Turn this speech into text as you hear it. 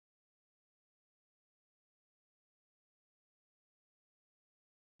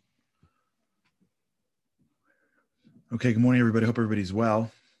Okay, good morning, everybody. Hope everybody's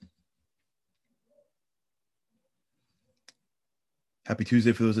well. Happy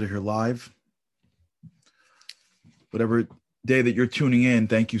Tuesday for those that are here live. Whatever day that you're tuning in,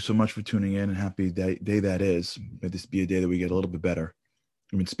 thank you so much for tuning in, and happy day that is. May this be a day that we get a little bit better.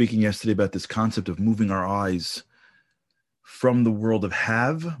 We've been speaking yesterday about this concept of moving our eyes from the world of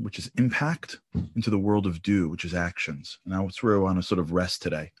have, which is impact, into the world of do, which is actions. And that's where I want to sort of rest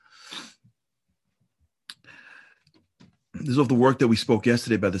today. This is of the work that we spoke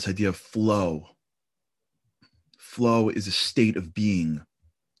yesterday about this idea of flow. Flow is a state of being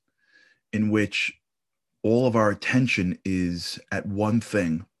in which all of our attention is at one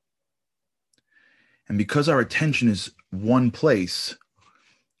thing. And because our attention is one place,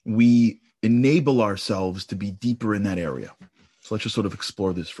 we enable ourselves to be deeper in that area. So let's just sort of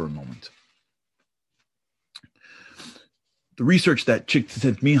explore this for a moment. The research that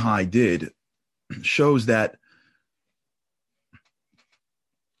Csikszentmihalyi did shows that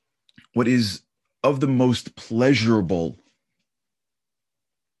what is of the most pleasurable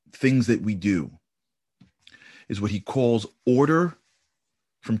things that we do is what he calls order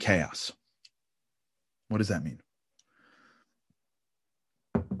from chaos. What does that mean?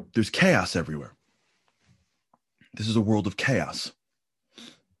 There's chaos everywhere. This is a world of chaos.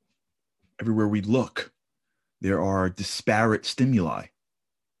 Everywhere we look, there are disparate stimuli.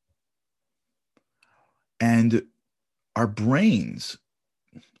 And our brains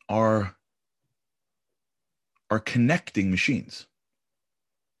are connecting machines,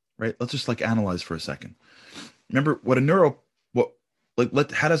 right? Let's just analyze for a second. Remember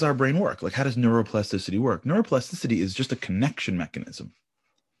how does our brain work? How does neuroplasticity work? Neuroplasticity is just a connection mechanism,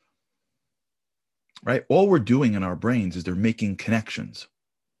 right? All we're doing in our brains is they're making connections.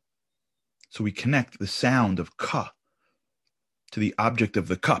 So we connect the sound of ka to the object of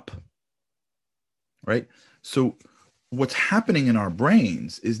the cup, right? So what's happening in our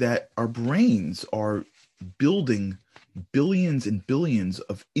brains is that our brains are building billions and billions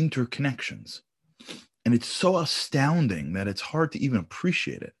of interconnections. And it's so astounding that it's hard to even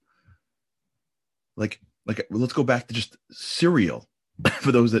appreciate it. Let's go back to just cereal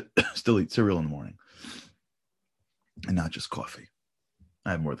for those that still eat cereal in the morning. And not just coffee.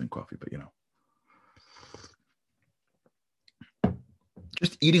 I have more than coffee, but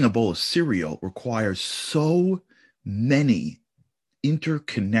just eating a bowl of cereal requires so many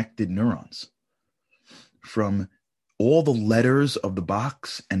interconnected neurons, from all the letters of the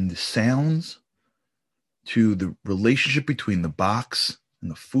box and the sounds to the relationship between the box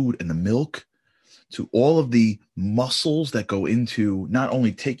and the food and the milk, to all of the muscles that go into not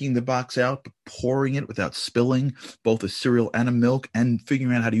only taking the box out, but pouring it without spilling both a cereal and a milk, and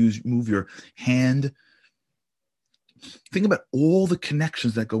figuring out how to move your hand. Think about all the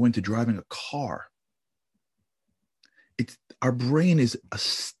connections that go into driving a car. Our brain is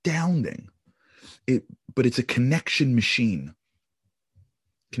astounding. But it's a connection machine.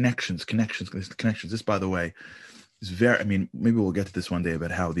 Connections. This, by the way, is maybe we'll get to this one day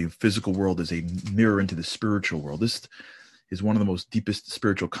about how the physical world is a mirror into the spiritual world. This is one of the most deepest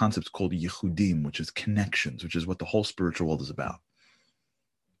spiritual concepts called yichudim, which is connections, which is what the whole spiritual world is about.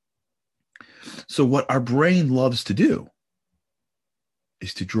 So what our brain loves to do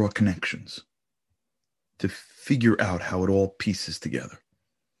is to draw connections, to figure out how it all pieces together,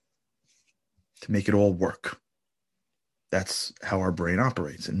 to make it all work. That's how our brain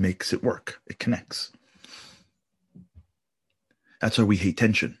operates. It makes it work. It connects. That's why we hate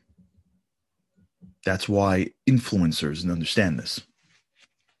tension. That's why influencers understand this.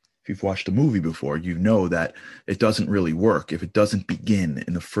 If you've watched a movie before, you know that it doesn't really work if it doesn't begin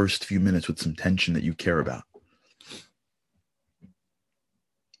in the first few minutes with some tension that you care about.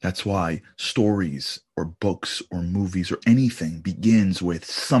 That's why stories or books or movies or anything begins with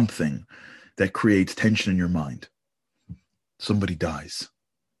something that creates tension in your mind. Somebody dies,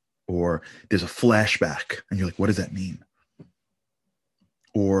 or there's a flashback, and you're like, what does that mean?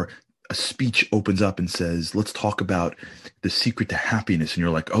 Or a speech opens up and says, let's talk about the secret to happiness. And you're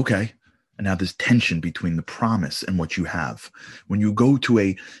like, okay. And now there's tension between the promise and what you have. When you go to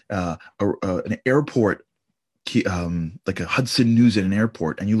an airport, like a Hudson News at an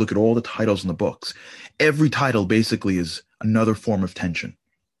airport, and you look at all the titles in the books, every title basically is another form of tension.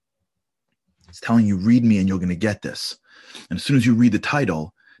 It's telling you, read me and you're going to get this. And as soon as you read the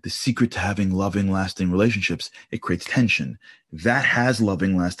title, the secret to having loving, lasting relationships, it creates tension. That has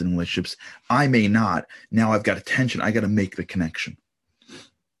loving, lasting relationships. I may not. Now I've got a tension. I got to make the connection.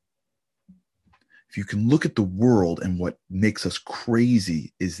 If you can look at the world, and what makes us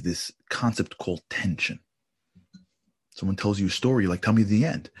crazy is this concept called tension. Someone tells you a story, you're like, tell me the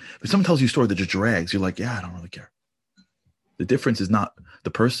end. But someone tells you a story that just drags, you're like, yeah, I don't really care. The difference is not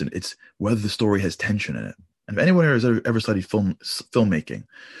the person, it's whether the story has tension in it. And if anyone has ever studied filmmaking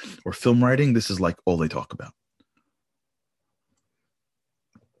or film writing, this is like all they talk about.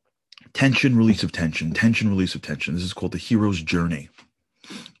 Tension, release of tension, tension, release of tension. This is called the hero's journey.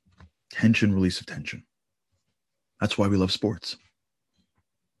 Tension, release of tension. That's why we love sports.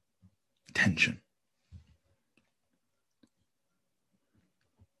 Tension.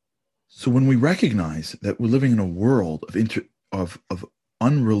 So when we recognize that we're living in a world of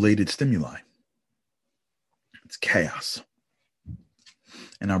unrelated stimuli, it's chaos.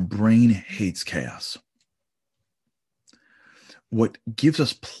 And our brain hates chaos. What gives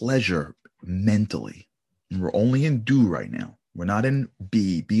us pleasure mentally, and we're only in do right now. We're not in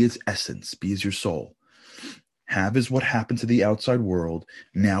be. Be is essence. Be is your soul. Have is what happened to the outside world.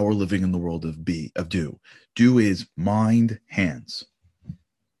 Now we're living in the world of do. Do is mind, hands.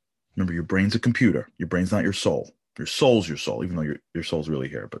 Remember, your brain's a computer. Your brain's not your soul. Your soul's your soul, even though your soul's really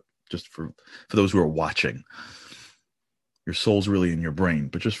here. But just for those who are watching, your soul's really in your brain,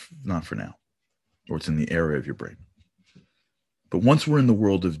 but just not for now. Or it's in the area of your brain. But once we're in the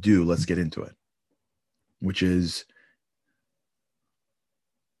world of do, let's get into it. Which is,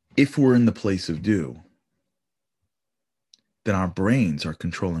 if we're in the place of do, then our brains are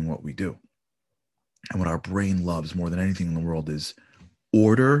controlling what we do. And what our brain loves more than anything in the world is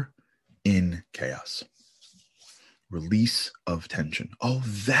order in chaos. Release of tension. Oh,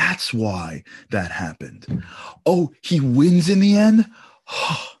 that's why that happened. Oh, he wins in the end?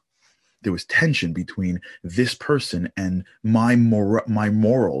 There was tension between this person and my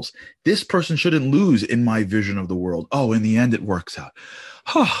morals. This person shouldn't lose in my vision of the world. Oh, in the end, it works out.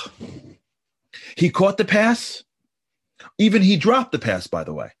 He caught the pass. Even he dropped the pass, by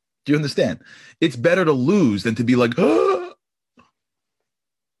the way. Do you understand? It's better to lose than to be like, because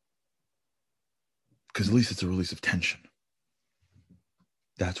at least it's a release of tension.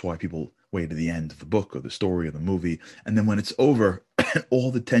 That's why people wait to the end of the book or the story or the movie. And then when it's over,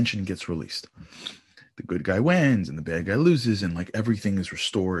 all the tension gets released. The good guy wins and the bad guy loses, and like everything is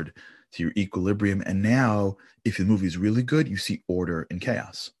restored to your equilibrium. And now, if the movie is really good, you see order and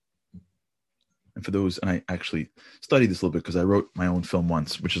chaos. And for those, and I actually studied this a little bit because I wrote my own film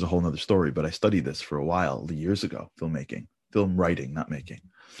once, which is a whole nother story, but I studied this for a while, years ago, filmmaking, film writing, not making,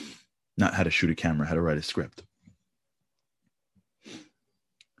 not how to shoot a camera, how to write a script.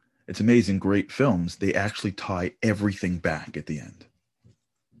 It's amazing, great films, they actually tie everything back at the end.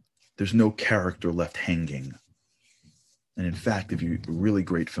 There's no character left hanging. And in fact, if you really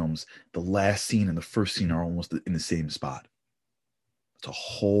great films, the last scene and the first scene are almost in the same spot. It's a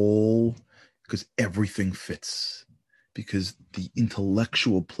whole, because everything fits. Because the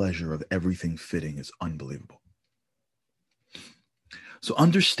intellectual pleasure of everything fitting is unbelievable. So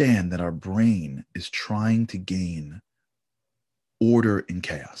understand that our brain is trying to gain order in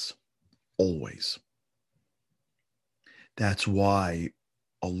chaos, always. That's why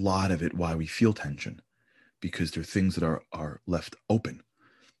a lot of it, why we feel tension, because there are things that are left open.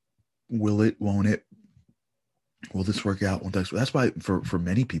 Will it, won't it? Will this work out? Won't that? That's why for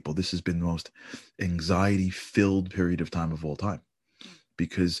many people, this has been the most anxiety-filled period of time of all time.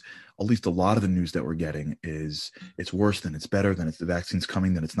 Because at least a lot of the news that we're getting is it's worse than it's better, than it's the vaccine's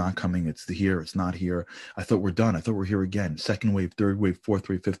coming, then it's not coming, it's here, it's not here. I thought we're done. I thought we're here again. Second wave, third wave, fourth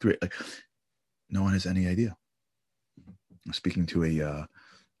wave, fifth wave. Like, no one has any idea. I was speaking to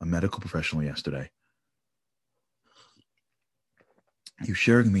a medical professional yesterday. He was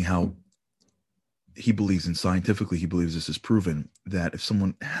sharing with me how he believes, and scientifically he believes this is proven, that if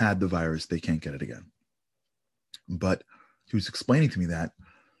someone had the virus, they can't get it again. But he was explaining to me that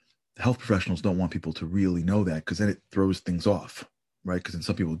health professionals don't want people to really know that, because then it throws things off, right? Because then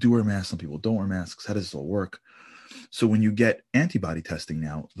some people do wear masks, some people don't wear masks. How does this all work? So when you get antibody testing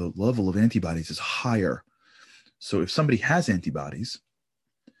now, the level of antibodies is higher. So if somebody has antibodies,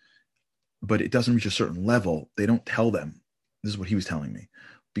 but it doesn't reach a certain level, they don't tell them. This is what he was telling me,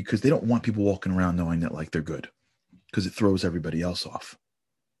 because they don't want people walking around knowing that like they're good, because it throws everybody else off.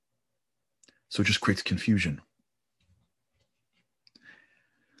 So it just creates confusion.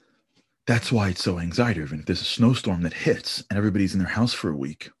 That's why it's so anxiety-driven. If there's a snowstorm that hits and everybody's in their house for a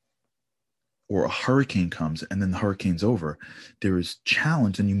week, or a hurricane comes and then the hurricane's over, there is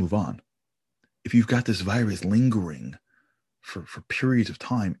challenge and you move on. If you've got this virus lingering for periods of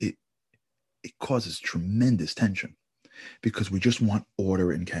time, it causes tremendous tension, because we just want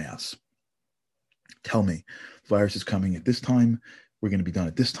order and chaos. Tell me, the virus is coming at this time. We're going to be done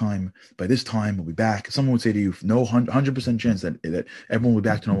at this time. By this time, we'll be back. Someone would say to you, no 100% chance that everyone will be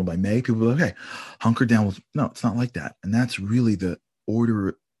back to normal by May. People will be like, okay, hunker down. No, it's not like that. And that's really the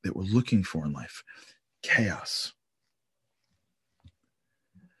order that we're looking for in life. Chaos.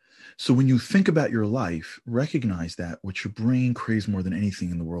 So when you think about your life, recognize that what your brain craves more than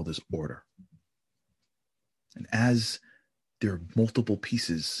anything in the world is order. And as there are multiple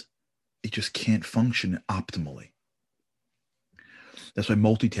pieces, it just can't function optimally. That's why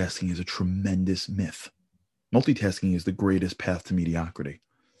multitasking is a tremendous myth. Multitasking is the greatest path to mediocrity,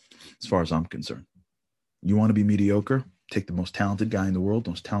 as far as I'm concerned. You want to be mediocre? Take the most talented guy in the world,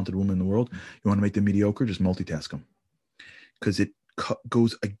 the most talented woman in the world. You want to make them mediocre? Just multitask them. Because it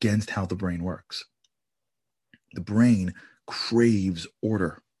goes against how the brain works. The brain craves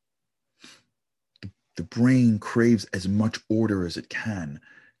order. The brain craves as much order as it can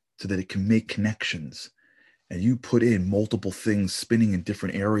so that it can make connections. And you put in multiple things spinning in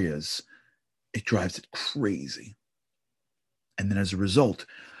different areas, it drives it crazy. And then as a result,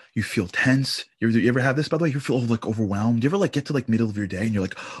 you feel tense. You ever have this, by the way? You feel like overwhelmed. You ever like get to like middle of your day and you're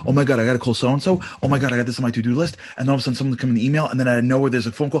like, oh my God, I got to call so-and-so. Oh my God, I got this on my to-do list. And then all of a sudden someone comes in the email and then out of nowhere there's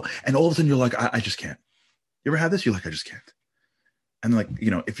a phone call. And all of a sudden you're like, I just can't. You ever have this? You're like, I just can't. And like, you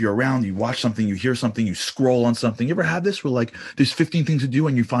know, if you're around, you watch something, you hear something, you scroll on something. You ever have this where like there's 15 things to do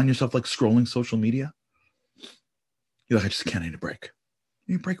and you find yourself like scrolling social media? You're like, I just can't. I need a break. What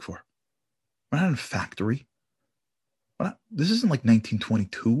do you need a break for? We're not in a factory. This isn't like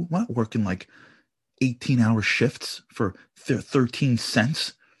 1922. We're not working like 18-hour shifts for 13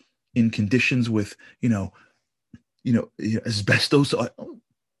 cents in conditions with, asbestos. We're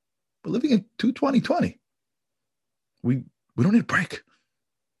living in 2020. We don't need a break.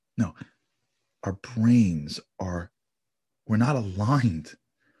 No, our brains we're not aligned.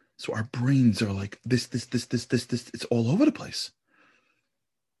 So our brains are like this. It's all over the place.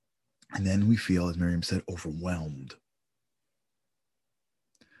 And then we feel, as Miriam said, overwhelmed.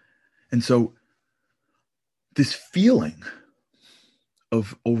 And so this feeling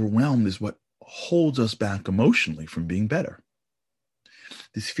of overwhelmed is what holds us back emotionally from being better.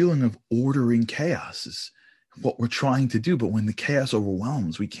 This feeling of ordering chaos is what we're trying to do. But when the chaos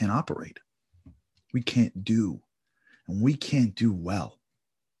overwhelms, we can't operate. We can't do. And we can't do well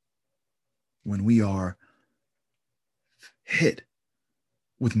when we are hit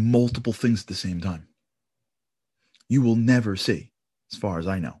with multiple things at the same time. You will never see, as far as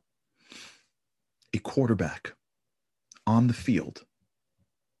I know, a quarterback on the field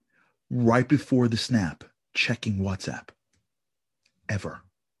right before the snap checking WhatsApp ever.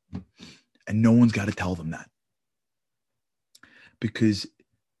 And no one's got to tell them that. Because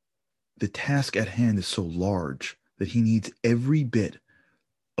the task at hand is so large that he needs every bit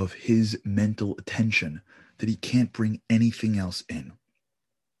of his mental attention that he can't bring anything else in.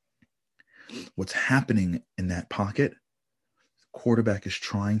 What's happening in that pocket? The quarterback is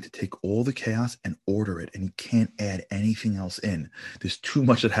trying to take all the chaos and order it, and he can't add anything else in. There's too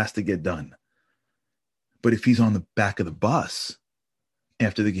much that has to get done. But if he's on the back of the bus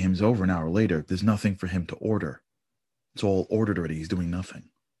after the game's over an hour later, there's nothing for him to order. It's all ordered already. He's doing nothing.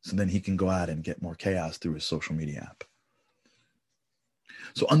 So then he can go out and get more chaos through his social media app.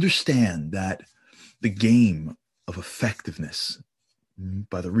 So understand that the game of effectiveness,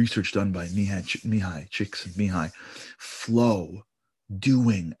 by the research done by Mihai Csikszentmihalyi, flow,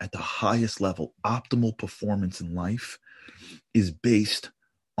 doing at the highest level, optimal performance in life is based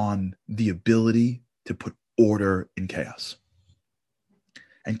on the ability to put order in chaos.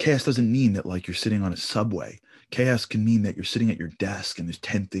 And chaos doesn't mean that like you're sitting on a subway. Chaos can mean that you're sitting at your desk and there's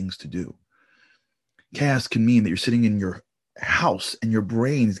 10 things to do. Chaos can mean that you're sitting in your house and your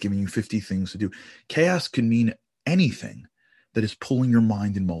brain is giving you 50 things to do. Chaos can mean anything that is pulling your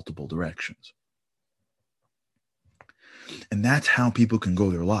mind in multiple directions. And that's how people can go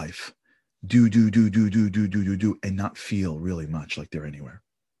their life. Do, and not feel really much like they're anywhere.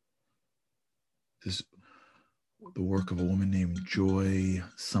 This is the work of a woman named Joy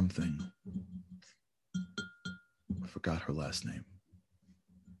something. I forgot her last name.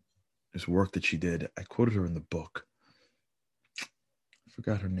 This work that she did, I quoted her in the book. I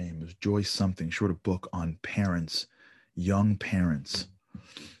forgot her name. It was Joy something. She wrote a book on parents, young parents.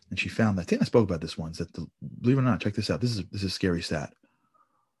 And she found that, I think I spoke about this once, that believe it or not, check this out. This is a scary stat.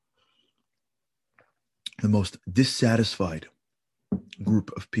 The most dissatisfied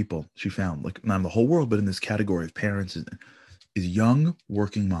group of people she found, like not in the whole world, but in this category of parents, is young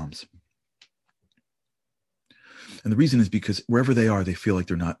working moms. And the reason is because wherever they are, they feel like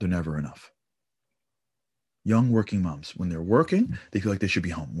they're never enough. Young working moms, when they're working, they feel like they should be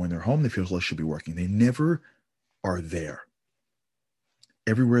home. When they're home, they feel like they should be working. They never are there.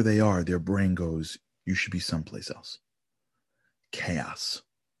 Everywhere they are, their brain goes, you should be someplace else. Chaos.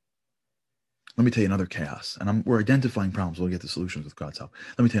 Let me tell you another chaos. And we're identifying problems. We'll get to solutions with God's help.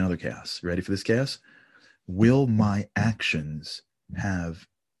 Let me tell you another chaos. You ready for this chaos? Will my actions have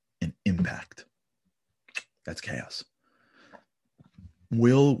and impact. That's chaos.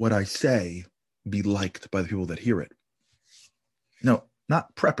 Will what I say be liked by the people that hear it? No,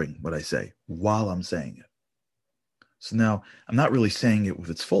 not prepping what I say while I'm saying it. So now I'm not really saying it with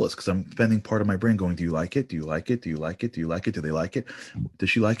its fullest because I'm spending part of my brain going, do you like it? Do you like it? Do you like it? Do you like it? Do they like it?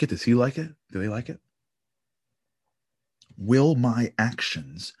 Does she like it? Does he like it? Do they like it? Will my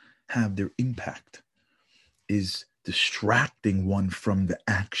actions have their impact? Is distracting one from the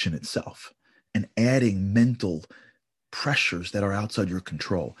action itself and adding mental pressures that are outside your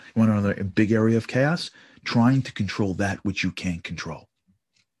control. You want another big area of chaos? Trying to control that which you can't control.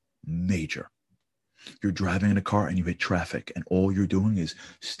 Major. You're driving in a car and you hit traffic and all you're doing is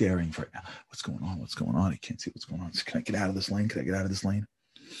staring for what's going on? What's going on? I can't see what's going on. Can I get out of this lane? Can I get out of this lane?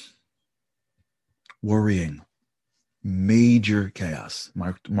 Worrying. Major chaos.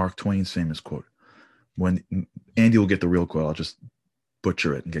 Mark Twain's famous quote. When Andy will get the real quote, I'll just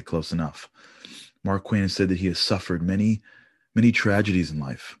butcher it and get close enough. Mark Twain has said that he has suffered many, many tragedies in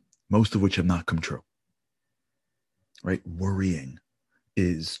life, most of which have not come true. Right? Worrying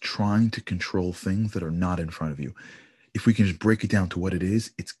is trying to control things that are not in front of you. If we can just break it down to what it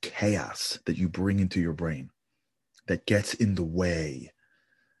is, it's chaos that you bring into your brain that gets in the way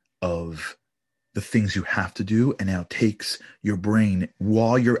of the things you have to do and now takes your brain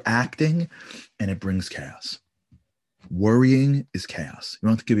while you're acting and it brings chaos. Worrying is chaos. You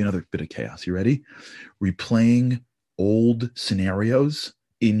want to give you another bit of chaos. You ready? Replaying old scenarios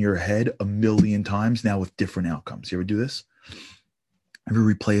in your head a million times now with different outcomes. You ever do this? Ever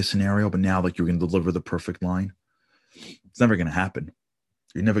replay a scenario, but now like you're going to deliver the perfect line? It's never going to happen.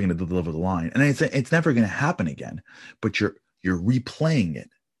 You're never going to deliver the line. And it's never going to happen again, but you're replaying it.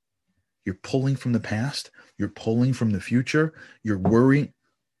 You're pulling from the past. You're pulling from the future. You're worrying.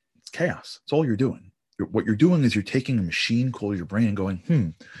 It's chaos. It's all you're doing. What you're doing is you're taking a machine called your brain and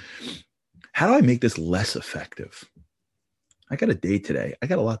going, how do I make this less effective? I got a day today. I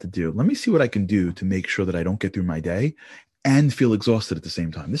got a lot to do. Let me see what I can do to make sure that I don't get through my day and feel exhausted at the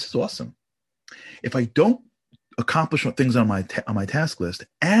same time. This is awesome. If I don't accomplish things on my task list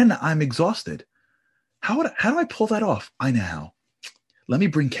and I'm exhausted, how do I pull that off? I know how. Let me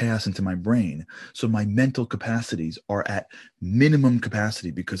bring chaos into my brain so my mental capacities are at minimum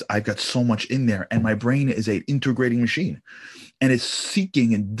capacity because I've got so much in there and my brain is an integrating machine and it's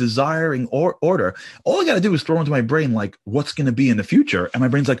seeking and desiring order. All I got to do is throw into my brain like what's going to be in the future. And my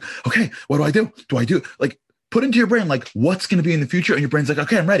brain's like, okay, what do I do? Do I do like put into your brain like what's going to be in the future? And your brain's like,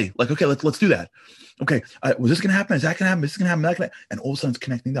 okay, I'm ready. Like, okay, let's do that. Okay, was this going to happen? Is that going to happen? Is this going to happen? That gonna... And all of a sudden it's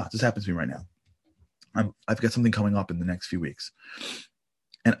connecting dots. This happens to me right now. I've got something coming up in the next few weeks.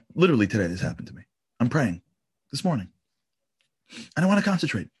 And literally today, this happened to me. I'm praying this morning. And I want to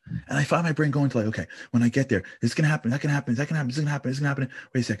concentrate. And I find my brain going to like, okay, when I get there, this is going to happen. That can happen. That can happen. This is going to happen. This is going to happen.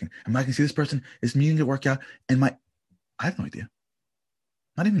 Wait a second. Am I going to see this person? Is meeting to work out? And I have no idea.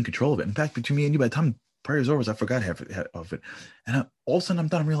 Not even in control of it. In fact, between me and you, by the time prayer is over, I forgot half of it. And all of a sudden I'm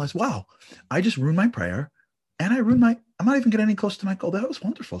done and realize, wow, I just ruined my prayer. And I'm not even getting any closer to my goal. That was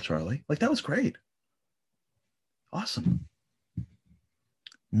wonderful, Charlie. Like that was great. Awesome.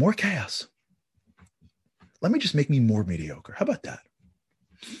 More chaos. Let me just make me more mediocre. How about that?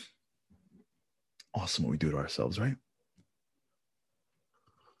 Awesome what we do to ourselves, right?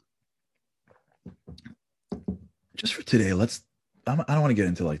 Just for today, I don't want to get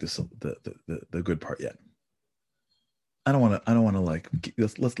into like this the good part yet. I don't want to like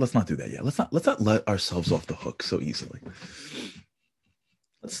let's not do that yet. Let's not let ourselves off the hook so easily.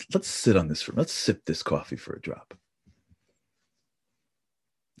 Let's sit on this let's sip this coffee for a drop.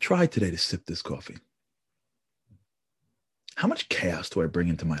 Try today to sip this coffee. How much chaos do I bring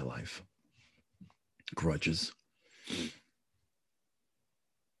into my life? Grudges,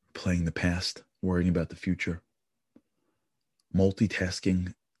 playing the past, worrying about the future,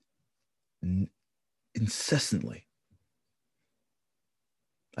 multitasking incessantly.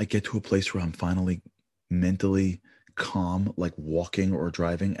 I get to a place where I'm finally mentally calm, like walking or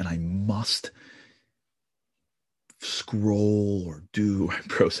driving, and I must scroll or do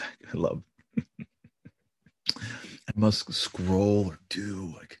Prozac. I love. I must scroll or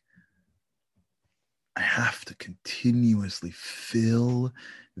do like. I have to continuously fill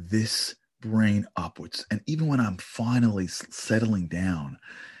this brain upwards, and even when I'm finally settling down,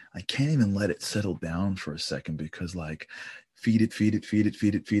 I can't even let it settle down for a second because like feed it,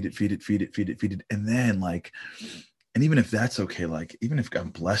 and then like. And even if that's okay, like even if I'm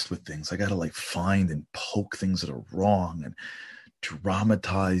blessed with things, I got to like find and poke things that are wrong and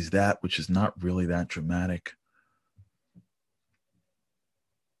dramatize that, which is not really that dramatic.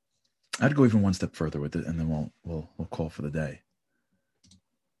 I'd go even one step further with it, and then we'll call for the day.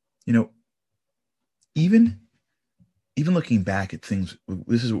 You know, even looking back at things,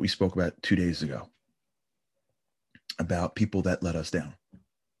 this is what we spoke about 2 days ago about people that let us down.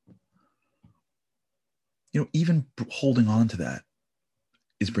 You know, even holding on to that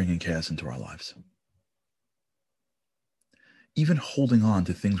is bringing chaos into our lives. Even holding on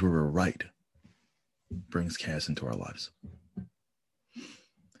to things where we're right brings chaos into our lives.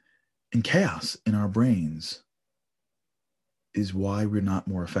 And chaos in our brains is why we're not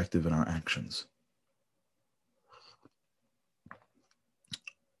more effective in our actions.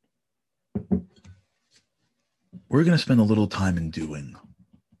 We're going to spend a little time in doing.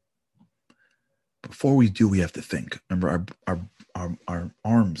 Before we do, we have to think. Remember, our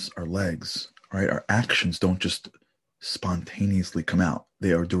arms, our legs, right? Our actions don't just spontaneously come out.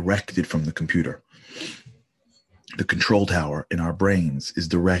 They are directed from the computer. The control tower in our brains is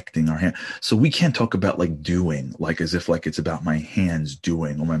directing our hand. So we can't talk about like doing, like as if like it's about my hands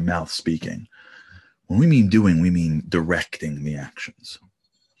doing or my mouth speaking. When we mean doing, we mean directing the actions.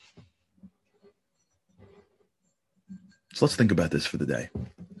 So let's think about this for the day.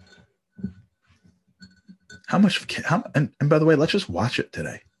 And by the way, let's just watch it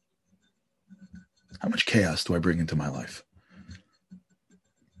today. How much chaos do I bring into my life?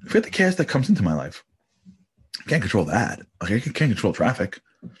 Forget the chaos that comes into my life. I can't control that. Okay, I can't control traffic.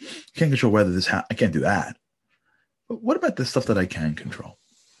 I can't control whether this I can't do that. But what about the stuff that I can control?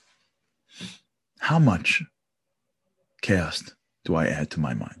 How much chaos do I add to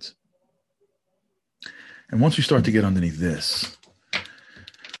my minds? And once we start to get underneath this,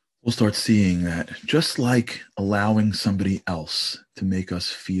 we'll start seeing that just like allowing somebody else to make us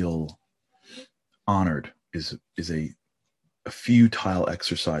feel honored is a futile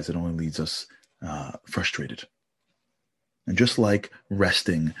exercise that only leaves us frustrated. And just like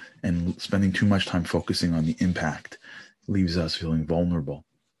resting and spending too much time focusing on the impact leaves us feeling vulnerable,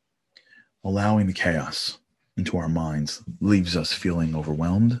 allowing the chaos into our minds leaves us feeling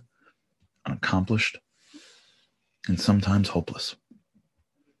overwhelmed, unaccomplished, and sometimes hopeless.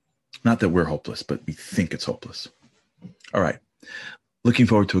 Not that we're hopeless, but we think it's hopeless. All right. Looking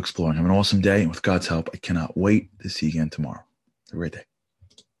forward to exploring. Have an awesome day. And with God's help, I cannot wait to see you again tomorrow. Have a great day.